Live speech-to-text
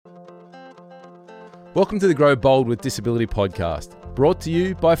Welcome to the Grow Bold with Disability podcast, brought to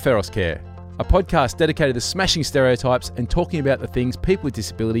you by Feros Care, a podcast dedicated to smashing stereotypes and talking about the things people with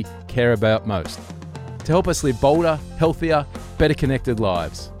disability care about most, to help us live bolder, healthier, better connected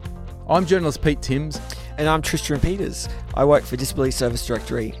lives. I'm journalist Pete Timms. And I'm Tristan Peters. I work for Disability Service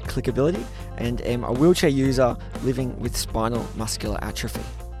Directory Clickability and am a wheelchair user living with spinal muscular atrophy.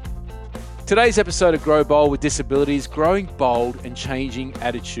 Today's episode of Grow Bold with Disability is growing bold and changing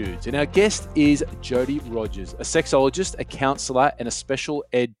attitudes. And our guest is Jody Rogers, a sexologist, a counsellor and a special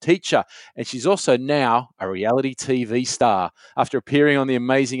ed teacher. And she's also now a reality TV star after appearing on the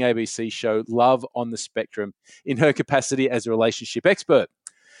amazing ABC show Love on the Spectrum in her capacity as a relationship expert.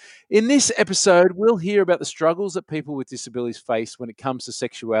 In this episode, we'll hear about the struggles that people with disabilities face when it comes to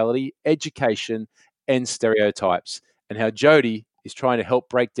sexuality, education and stereotypes, and how Jody is trying to help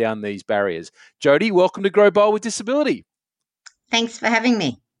break down these barriers. Jody, welcome to Grow Bold with Disability. Thanks for having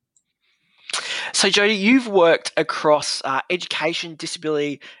me. So, Jody, you've worked across education,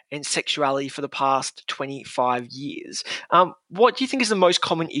 disability and sexuality for the past 25 years. What do you think is the most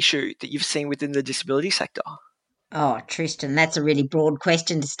common issue that you've seen within the disability sector? Oh, Tristan, that's a really broad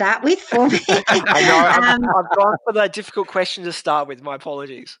question to start with for me. I know, I've gone for the difficult question to start with. My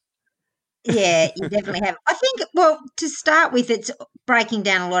apologies. Yeah, you definitely have. I think, well, to start with, it's breaking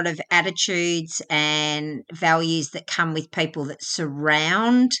down a lot of attitudes and values that come with people that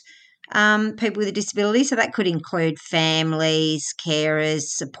surround people with a disability. So that could include families, carers,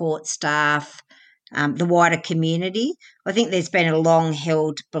 support staff, the wider community. I think there's been a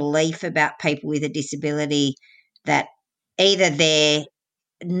long-held belief about people with a disability that either they're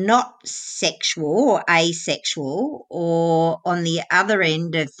not sexual or asexual, or on the other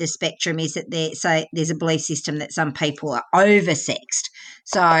end of the spectrum is that there's a belief system that some people are oversexed.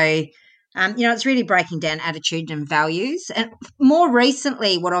 So, it's really breaking down attitude and values. And more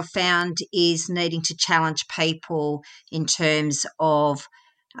recently, what I've found is needing to challenge people in terms of,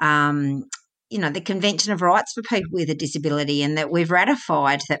 the Convention of Rights for people with a disability, and that we've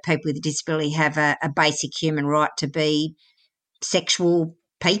ratified that people with a disability have a basic human right to be sexual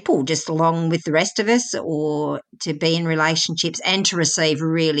people just along with the rest of us, or to be in relationships and to receive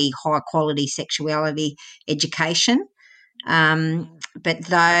really high quality sexuality education.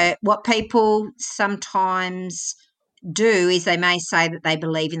 But what people sometimes do is they may say that they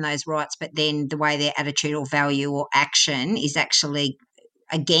believe in those rights, but then the way their attitude or value or action is actually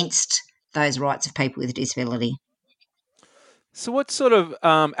against those rights of people with a disability. So what sort of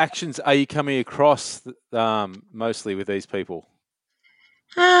actions are you coming across mostly with these people?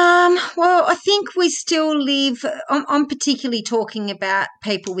 Well, I think we still live, I'm particularly talking about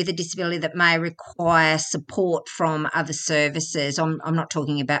people with a disability that may require support from other services. I'm not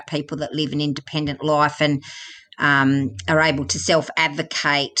talking about people that live an independent life and are able to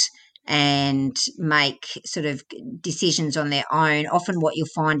self-advocate and make sort of decisions on their own. Often what you'll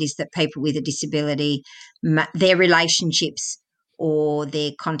find is that people with a disability, their relationships or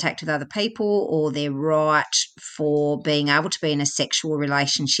their contact with other people, or their right for being able to be in a sexual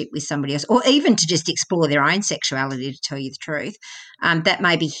relationship with somebody else, or even to just explore their own sexuality, to tell you the truth, that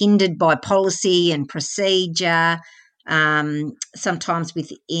may be hindered by policy and procedure, sometimes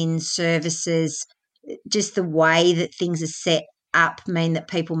within services, just the way that things are set up mean that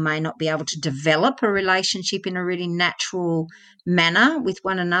people may not be able to develop a relationship in a really natural manner with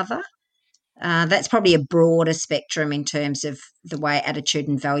one another. That's probably a broader spectrum in terms of the way attitude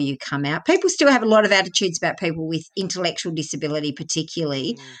and value come out. People still have a lot of attitudes about people with intellectual disability,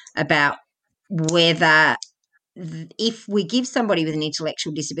 particularly about whether, if we give somebody with an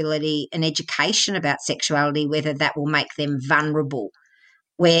intellectual disability an education about sexuality, whether that will make them vulnerable.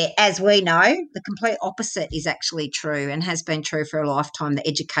 Where, as we know, the complete opposite is actually true and has been true for a lifetime, that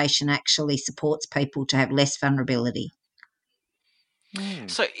education actually supports people to have less vulnerability.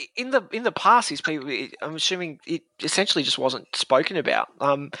 So in the past, these people, I'm assuming it essentially just wasn't spoken about.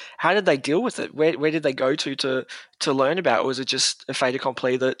 How did they deal with it? Where did they go to learn about it? Or was it just a fait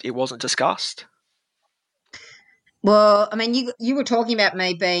accompli that it wasn't discussed? Well, I mean, you were talking about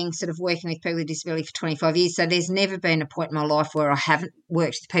me being sort of working with people with disability for 25 years, so there's never been a point in my life where I haven't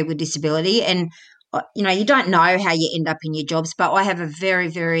worked with people with disability. And, you don't know how you end up in your jobs, but I have a very,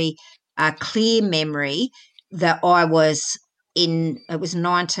 very clear memory that I was it was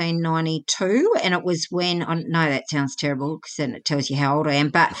 1992, and it was when, I know that sounds terrible because then it tells you how old I am,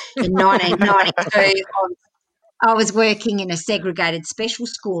 but in 1992, I was working in a segregated special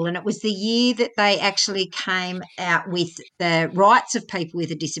school, and it was the year that they actually came out with the rights of people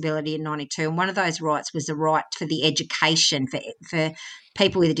with a disability in 92, and one of those rights was the right for the education, for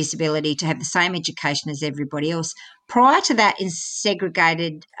people with a disability to have the same education as everybody else. prior to that, in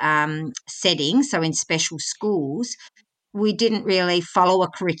segregated settings, so in special schools, we didn't really follow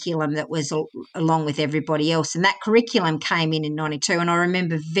a curriculum that was along with everybody else. And that curriculum came in 92. And I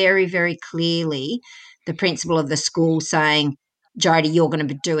remember very, very clearly the principal of the school saying, Jody, you're going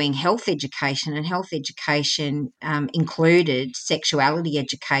to be doing health education, and health education included sexuality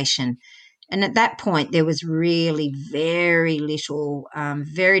education. And at that point, there was really very little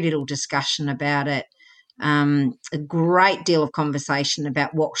discussion about it. A great deal of conversation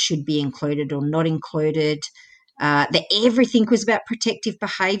about what should be included or not included. That everything was about protective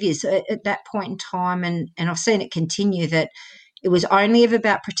behaviours at that point in time, and I've seen it continue, that it was only ever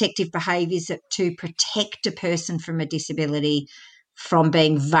about protective behaviours to protect a person from a disability from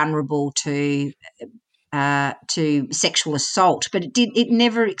being vulnerable to sexual assault, but it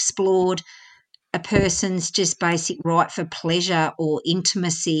never explored a person's just basic right for pleasure or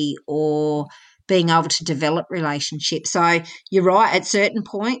intimacy or being able to develop relationships. So you're right, at certain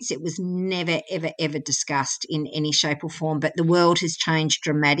points it was never, ever, ever discussed in any shape or form, but the world has changed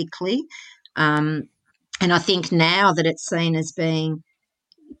dramatically. And I think now that it's seen as being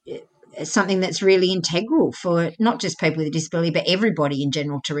something that's really integral for not just people with a disability, but everybody in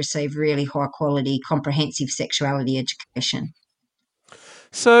general to receive really high quality, comprehensive sexuality education.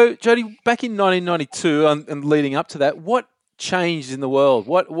 So, Jody, back in 1992 and leading up to that, what changed in the world?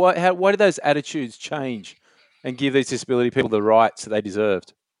 Why did those attitudes change and give these disability people the rights that they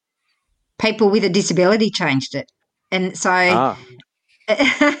deserved? People with a disability changed it. And so,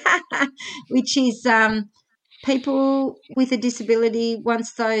 which is people with a disability,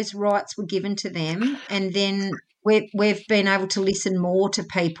 once those rights were given to them, and then we've been able to listen more to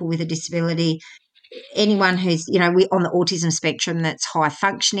people with a disability, anyone who's, on the autism spectrum that's high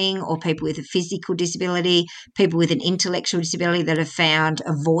functioning, or people with a physical disability, people with an intellectual disability that have found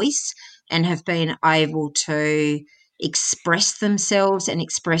a voice and have been able to express themselves and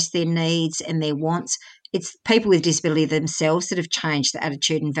express their needs and their wants. It's people with disability themselves that have changed the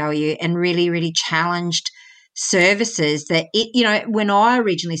attitude and value and really, really challenged services that when I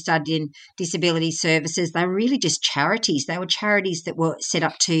originally started in disability services, they were really just charities. They were charities that were set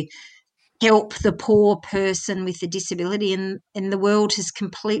up to help the poor person with the disability, and the world has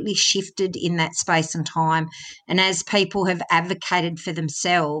completely shifted in that space and time. And as people have advocated for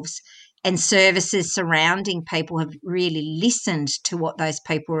themselves and services surrounding people have really listened to what those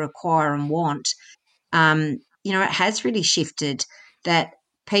people require and want, it has really shifted that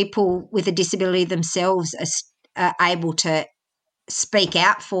people with a disability themselves are able to speak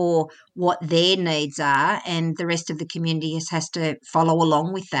out for what their needs are, and the rest of the community has to follow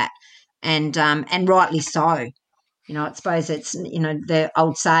along with that. And rightly so. I suppose it's, the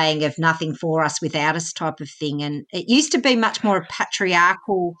old saying of nothing for us without us type of thing. And it used to be much more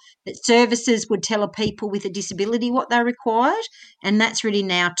patriarchal, that services would tell a people with a disability what they required. And that's really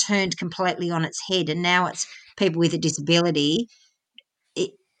now turned completely on its head. And now it's people with a disability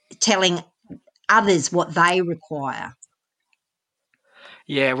telling others what they require.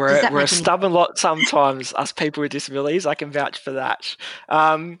 Yeah, we're a stubborn lot sometimes, us people with disabilities. I can vouch for that.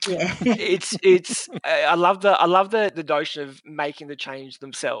 It's I love the notion of making the change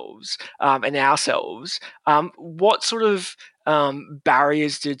themselves and ourselves. What sort of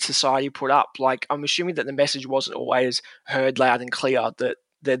barriers did society put up? Like, I'm assuming that the message wasn't always heard loud and clear,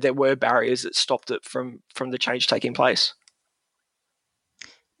 that there were barriers that stopped it from the change taking place.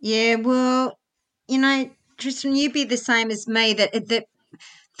 Yeah, well, Tristan, you'd be the same as me, that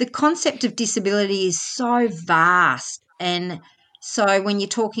the concept of disability is so vast. And so when you're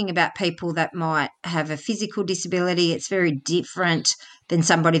talking about people that might have a physical disability, it's very different than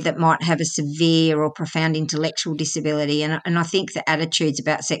somebody that might have a severe or profound intellectual disability. And I think the attitudes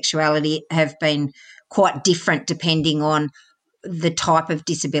about sexuality have been quite different depending on the type of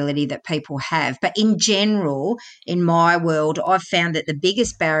disability that people have. But in general, in my world, I've found that the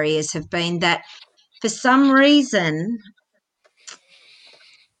biggest barriers have been that for some reason,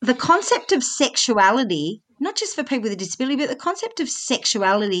 the concept of sexuality, not just for people with a disability, but the concept of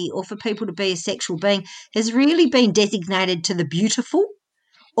sexuality, or for people to be a sexual being, has really been designated to the beautiful,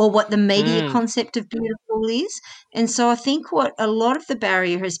 or what the media concept of beautiful is. And so I think what a lot of the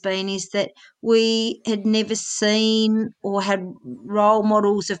barrier has been is that we had never seen or had role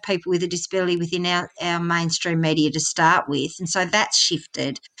models of people with a disability within our mainstream media to start with. And so that's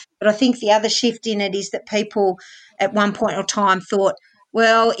shifted. But I think the other shift in it is that people at one point in time thought,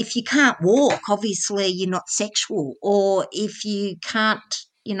 well, if you can't walk, obviously you're not sexual. Or if you can't,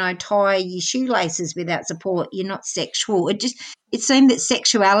 tie your shoelaces without support, you're not sexual. It seemed that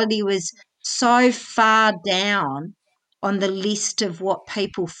sexuality was so far down on the list of what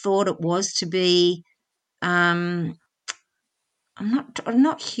people thought it was to be I'm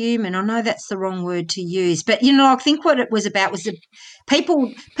not human. I know that's the wrong word to use, but I think what it was about was that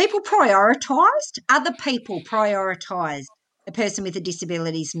people prioritised, other people prioritised a person with a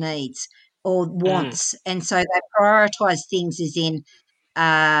disability's needs or wants, and so they prioritised things as in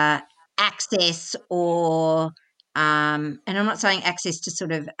access or and I'm not saying access to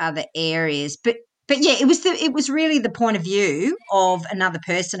sort of other areas, but yeah, it was really the point of view of another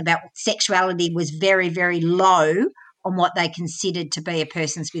person about sexuality was very, very low on what they considered to be a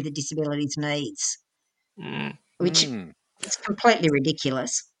person's with a disability's needs, which is completely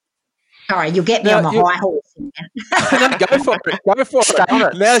ridiculous. Sorry, you'll get me on my high horse. No, go for it. Go for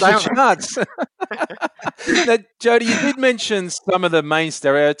it. Now's your chance. Now, Jody, you did mention some of the main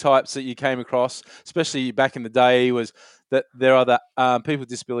stereotypes that you came across, especially back in the day, was that there are people with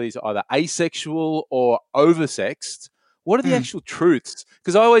disabilities are either asexual or oversexed. What are the actual truths?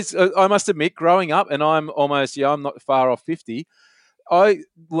 Because I must admit, growing up, and I'm not far off 50, I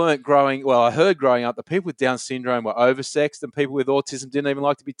heard growing up that people with Down syndrome were oversexed and people with autism didn't even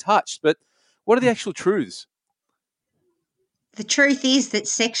like to be touched. But what are the actual truths? The truth is that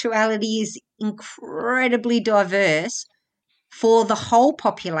sexuality is incredibly diverse for the whole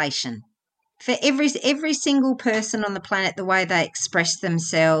population. For every single person on the planet, the way they express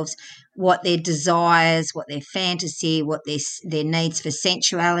themselves, what their desires, what their fantasy, what their needs for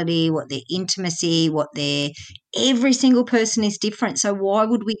sensuality, what their intimacy, every single person is different. So why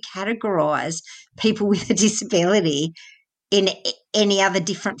would we categorize people with a disability in any other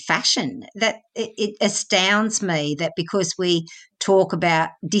different fashion? That it astounds me that because we talk about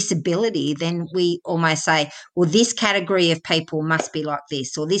disability, then we almost say, well, this category of people must be like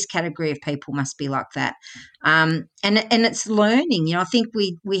this, or this category of people must be like that. And it's learning. I think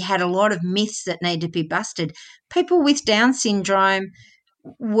we had a lot of myths that need to be busted. People with Down syndrome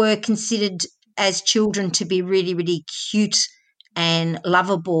were considered as children to be really, really cute and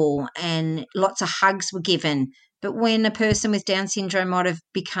lovable, and lots of hugs were given. But when a person with Down syndrome might have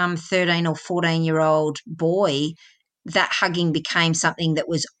become 13 or 14-year-old boy, that hugging became something that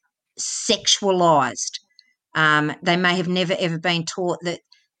was sexualized. They may have never, ever been taught that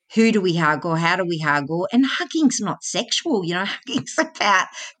who do we hug or how do we hug, and hugging's not sexual, hugging's about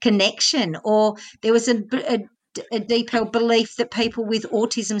connection. Or there was a deep-held belief that people with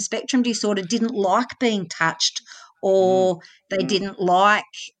autism spectrum disorder didn't like being touched, or they didn't like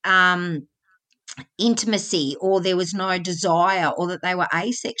intimacy, or there was no desire, or that they were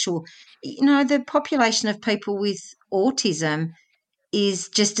asexual. The population of people with autism is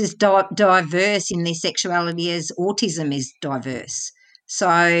just as diverse in their sexuality as autism is diverse. So,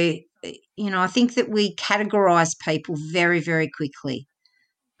 I think that we categorise people very, very quickly.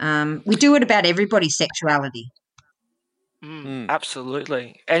 We do it about everybody's sexuality.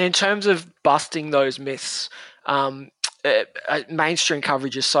 Absolutely. And in terms of busting those myths, mainstream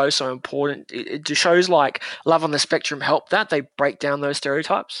coverage is so important. Do shows like Love on the Spectrum help that? They break down those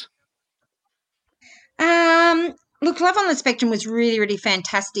stereotypes? Look, Love on the Spectrum was really, really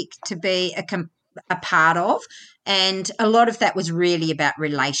fantastic to be a part of, and a lot of that was really about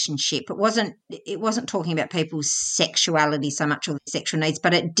relationship. It wasn't talking about people's sexuality so much, or their sexual needs,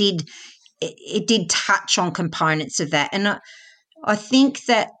 but it did touch on components of that. And I think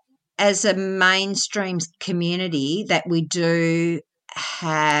that as a mainstream community, that we do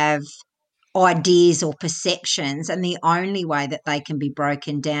have ideas or perceptions, and the only way that they can be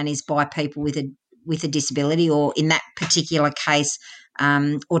broken down is by people with a disability, or in that particular case,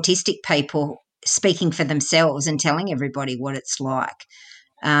 autistic people speaking for themselves and telling everybody what it's like.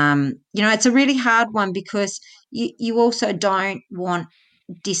 It's a really hard one, because you also don't want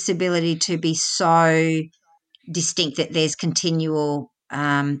disability to be so distinct that there's continual,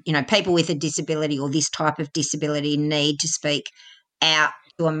 people with a disability or this type of disability need to speak out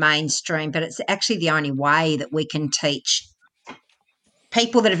to a mainstream, but it's actually the only way that we can teach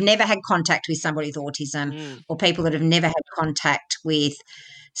people that have never had contact with somebody with autism, or people that have never had contact with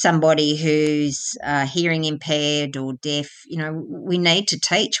somebody who's hearing impaired or deaf. We need to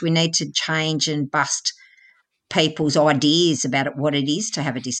teach. We need to change and bust people's ideas about what it is to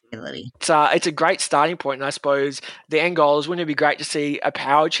have a disability. It's a great starting point, and I suppose the end goal is, wouldn't it be great to see a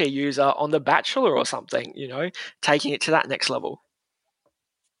power chair user on The Bachelor or something, taking it to that next level?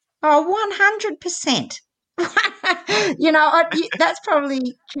 Oh, 100%. That's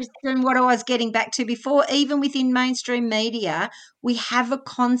probably what I was getting back to before. Even within mainstream media, we have a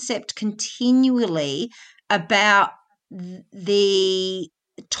concept continually about the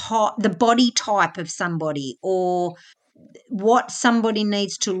body type of somebody, or what somebody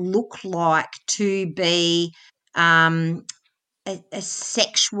needs to look like to be a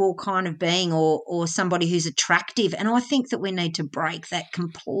sexual kind of being or somebody who's attractive. And I think that we need to break that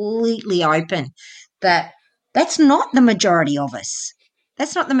completely open. That's not the majority of us.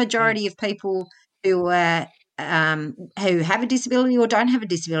 That's not the majority of people who have a disability or don't have a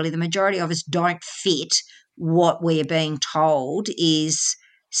disability. The majority of us don't fit what we are being told is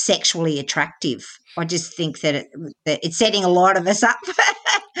sexually attractive. I just think that it's setting a lot of us up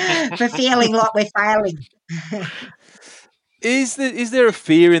for feeling like we're failing. Is there a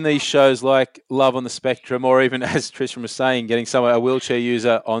fear in these shows like Love on the Spectrum, or even, as Tristram was saying, getting a wheelchair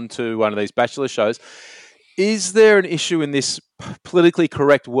user onto one of these Bachelor shows? Is there an issue in this politically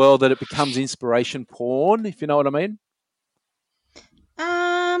correct world that it becomes inspiration porn, if you know what I mean?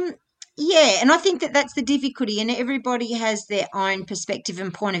 Yeah, and I think that's the difficulty, and everybody has their own perspective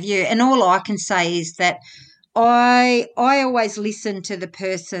and point of view. And all I can say is that I always listen to the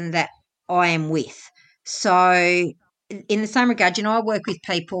person that I am with. So in the same regard, I work with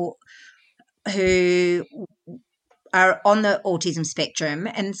people who are on the autism spectrum,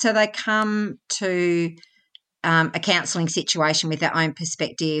 and so they come to a counselling situation with their own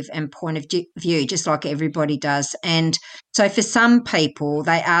perspective and point of view, just like everybody does. And so for some people,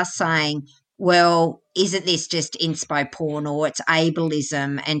 they are saying, well, isn't this just inspo porn or it's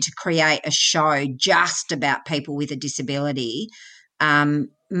ableism? And to create a show just about people with a disability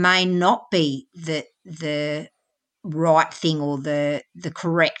may not be the right thing or the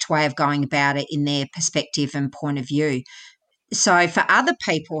correct way of going about it in their perspective and point of view. So for other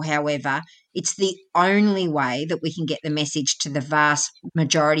people, however, it's the only way that we can get the message to the vast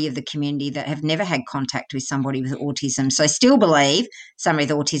majority of the community that have never had contact with somebody with autism. So I still believe somebody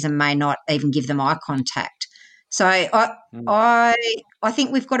with autism may not even give them eye contact. So I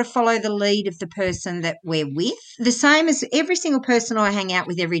think we've got to follow the lead of the person that we're with. The same as every single person I hang out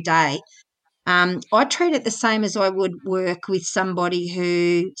with every day. I treat it the same as I would work with somebody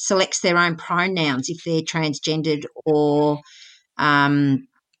who selects their own pronouns if they're transgendered or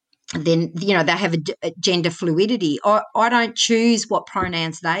then they have a gender fluidity. I don't choose what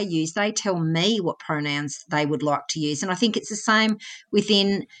pronouns they use. They tell me what pronouns they would like to use. And I think it's the same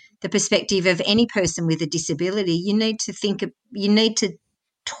within the perspective of any person with a disability. You need to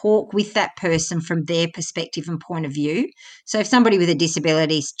talk with that person from their perspective and point of view. So if somebody with a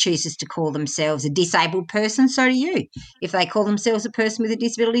disability chooses to call themselves a disabled person, so do you. If they call themselves a person with a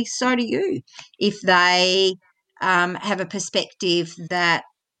disability, so do you. If they have a perspective that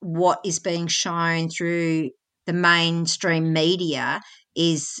what is being shown through the mainstream media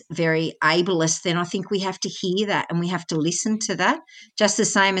is very ableist, then I think we have to hear that and we have to listen to that, just the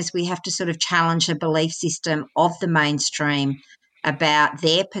same as we have to sort of challenge the belief system of the mainstream about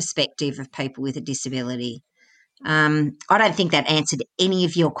their perspective of people with a disability. I don't think that answered any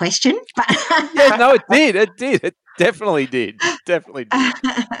of your question. But yeah, no, it did. It definitely did. Definitely did.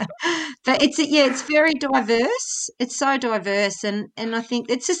 But it's very diverse. It's so diverse, and I think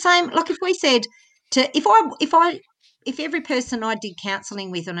it's the same. Like if we said if every person I did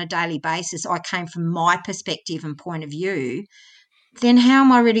counselling with on a daily basis, I came from my perspective and point of view, then how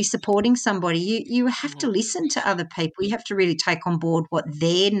am I really supporting somebody? You have to listen to other people. You have to really take on board what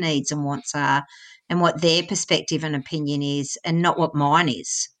their needs and wants are and what their perspective and opinion is, and not what mine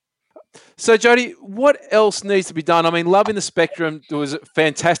is. So, Jodie, what else needs to be done? I mean, Love in the Spectrum was a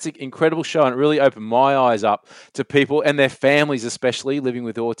fantastic, incredible show, and it really opened my eyes up to people and their families, especially living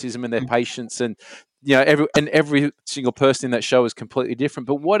with autism and their patients. And every single person in that show is completely different.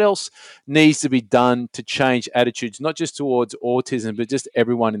 But what else needs to be done to change attitudes, not just towards autism, but just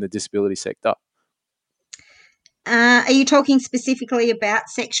everyone in the disability sector? Are you talking specifically about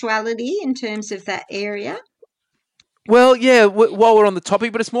sexuality in terms of that area? Well, yeah, while we're on the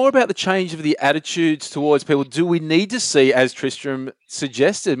topic, but it's more about the change of the attitudes towards people. Do we need to see, as Tristram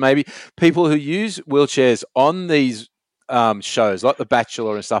suggested, maybe people who use wheelchairs on these shows like The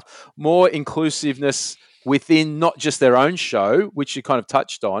Bachelor and stuff, more inclusiveness within not just their own show, which you kind of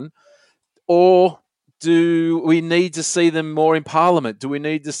touched on, or do we need to see them more in Parliament? Do we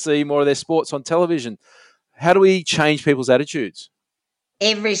need to see more of their sports on television? How do we change people's attitudes?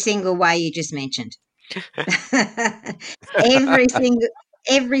 Every single way you just mentioned.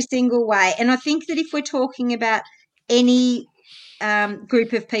 every single way. And I think that if we're talking about any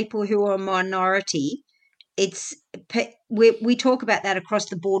group of people who are a minority, we talk about that across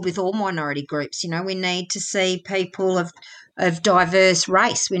the board with all minority groups. We need to see people of diverse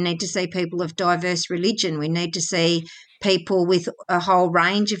race. We need to see people of diverse religion. We need to see people with a whole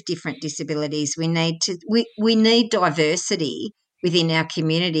range of different disabilities. We need diversity within our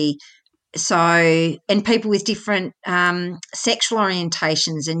community. So, and people with different sexual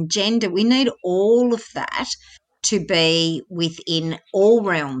orientations and gender, we need all of that to be within all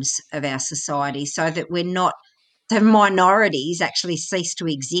realms of our society, so that we're not, the minorities actually cease to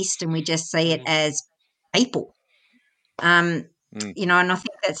exist and we just see it as people. And I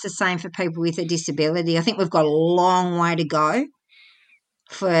think that's the same for people with a disability. I think we've got a long way to go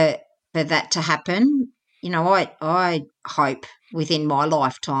for that to happen. I hope within my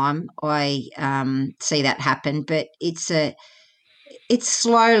lifetime I see that happen, but it's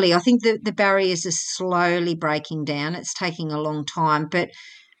slowly. I think the barriers are slowly breaking down. It's taking a long time, but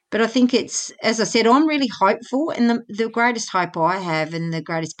I think it's, as I said, I'm really hopeful, and the greatest hope I have and the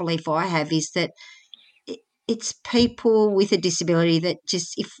greatest belief I have is that it's people with a disability that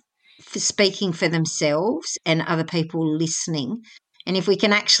just, if for speaking for themselves and other people listening, and if we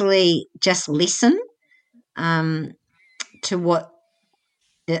can actually just listen to what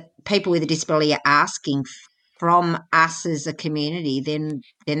the people with a disability are asking from us as a community, then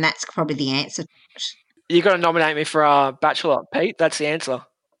that's probably the answer. You've got to nominate me for a Bachelor, Pete. That's the answer.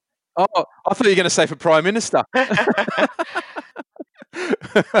 Oh, I thought you were going to say for Prime Minister.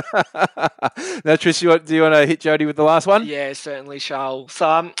 Now, Trish, do you want to hit Jody with the last one? Yeah, certainly, Charles.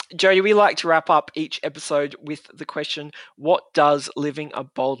 So, Jody, we like to wrap up each episode with the question, what does living a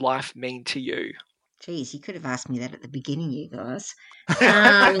bold life mean to you? Geez, you could have asked me that at the beginning, you guys.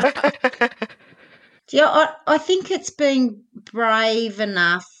 Yeah, I think it's being brave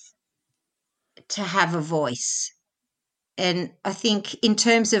enough to have a voice. And I think in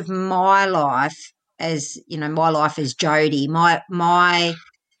terms of my life, as my life as Jody, my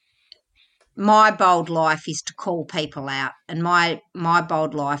bold life is to call people out, and my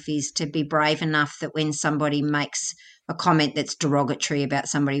bold life is to be brave enough that when somebody makes a comment that's derogatory about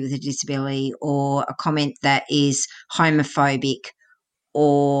somebody with a disability, or a comment that is homophobic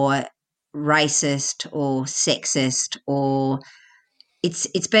or racist or sexist, or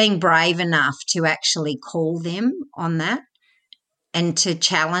it's being brave enough to actually call them on that and to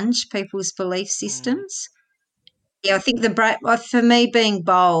challenge people's belief systems. Yeah, I think for me, being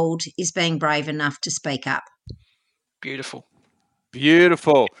bold is being brave enough to speak up. Beautiful.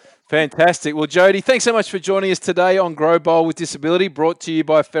 Fantastic. Well, Jody, thanks so much for joining us today on Grow Bold with Disability, brought to you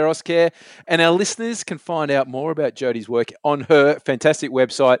by Feros Care. And our listeners can find out more about Jody's work on her fantastic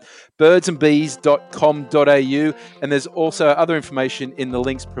website, birdsandbees.com.au. And there's also other information in the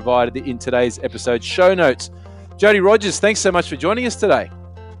links provided in today's episode show notes. Jody Rogers, thanks so much for joining us today.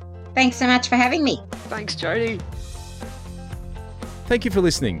 Thanks so much for having me. Thanks, Jody. Thank you for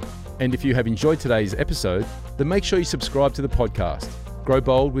listening. And if you have enjoyed today's episode, then make sure you subscribe to the podcast, Grow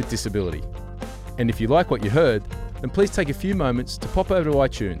Bold with Disability. And if you like what you heard, then please take a few moments to pop over to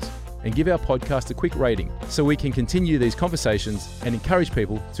iTunes and give our podcast a quick rating so we can continue these conversations and encourage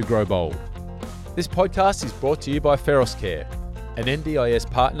people to grow bold. This podcast is brought to you by Feros Care, an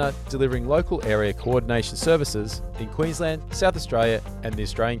NDIS partner delivering local area coordination services in Queensland, South Australia and the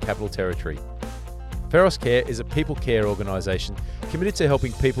Australian Capital Territory. Feros Care is a people care organisation committed to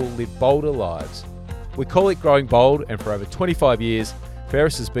helping people live bolder lives. We call it Growing Bold, and for over 25 years,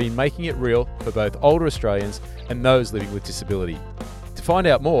 Feros has been making it real for both older Australians and those living with disability. To find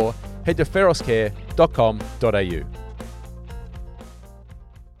out more, head to feroscare.com.au.